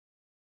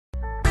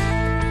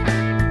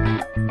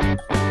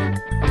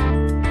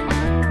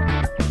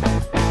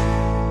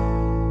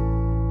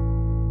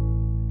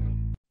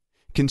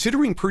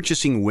Considering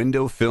purchasing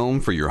window film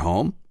for your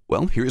home?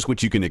 Well, here's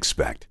what you can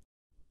expect.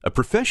 A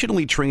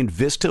professionally trained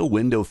Vista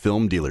window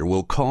film dealer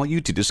will call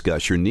you to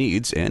discuss your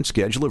needs and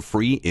schedule a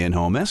free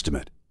in-home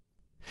estimate.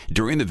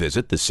 During the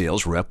visit, the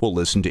sales rep will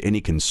listen to any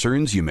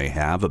concerns you may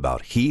have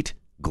about heat,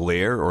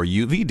 glare, or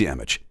UV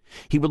damage.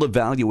 He will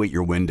evaluate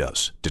your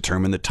windows,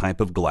 determine the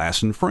type of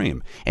glass and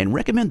frame, and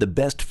recommend the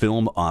best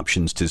film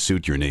options to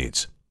suit your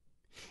needs.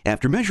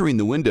 After measuring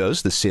the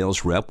windows, the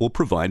sales rep will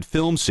provide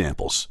film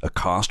samples, a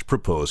cost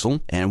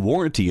proposal, and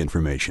warranty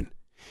information.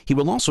 He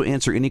will also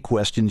answer any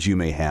questions you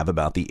may have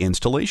about the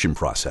installation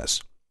process.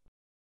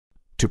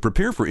 To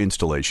prepare for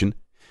installation,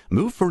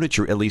 move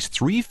furniture at least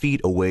 3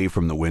 feet away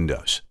from the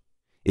windows.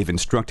 If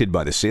instructed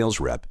by the sales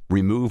rep,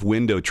 remove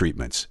window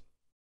treatments.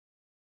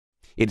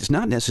 It is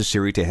not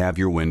necessary to have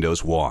your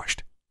windows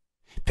washed.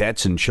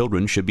 Pets and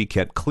children should be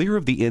kept clear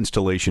of the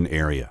installation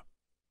area.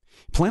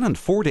 Plan on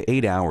 4 to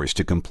 8 hours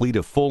to complete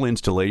a full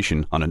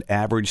installation on an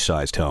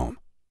average-sized home.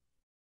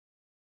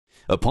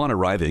 Upon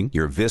arriving,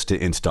 your Vista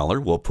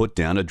installer will put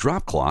down a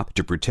drop cloth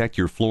to protect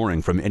your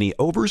flooring from any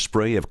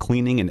overspray of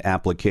cleaning and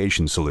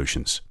application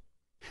solutions.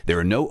 There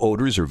are no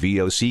odors or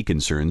VOC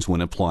concerns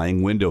when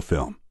applying window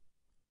film.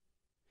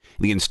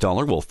 The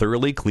installer will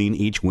thoroughly clean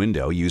each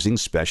window using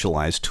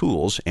specialized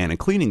tools and a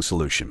cleaning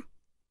solution.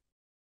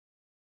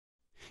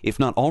 If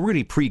not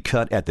already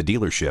pre-cut at the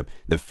dealership,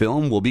 the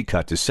film will be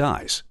cut to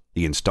size.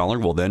 The installer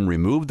will then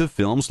remove the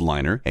film's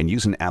liner and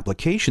use an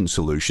application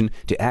solution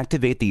to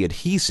activate the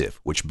adhesive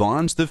which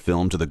bonds the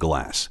film to the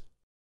glass.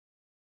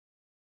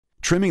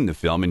 Trimming the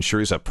film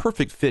ensures a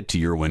perfect fit to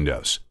your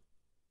windows.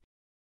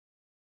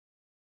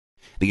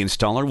 The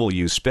installer will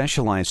use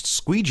specialized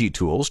squeegee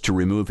tools to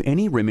remove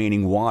any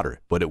remaining water,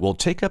 but it will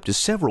take up to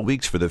several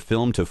weeks for the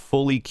film to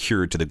fully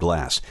cure to the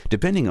glass,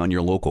 depending on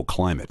your local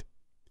climate.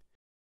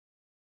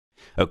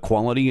 A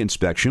quality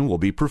inspection will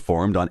be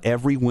performed on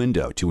every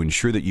window to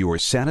ensure that you are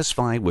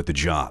satisfied with the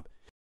job.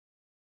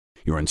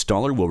 Your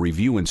installer will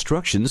review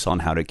instructions on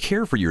how to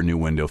care for your new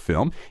window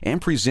film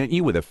and present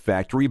you with a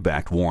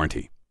factory-backed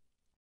warranty.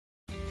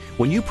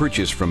 When you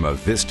purchase from a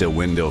Vista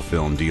window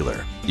film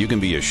dealer, you can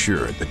be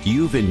assured that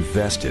you've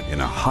invested in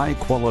a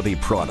high-quality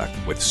product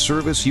with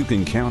service you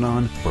can count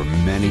on for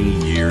many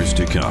years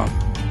to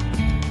come.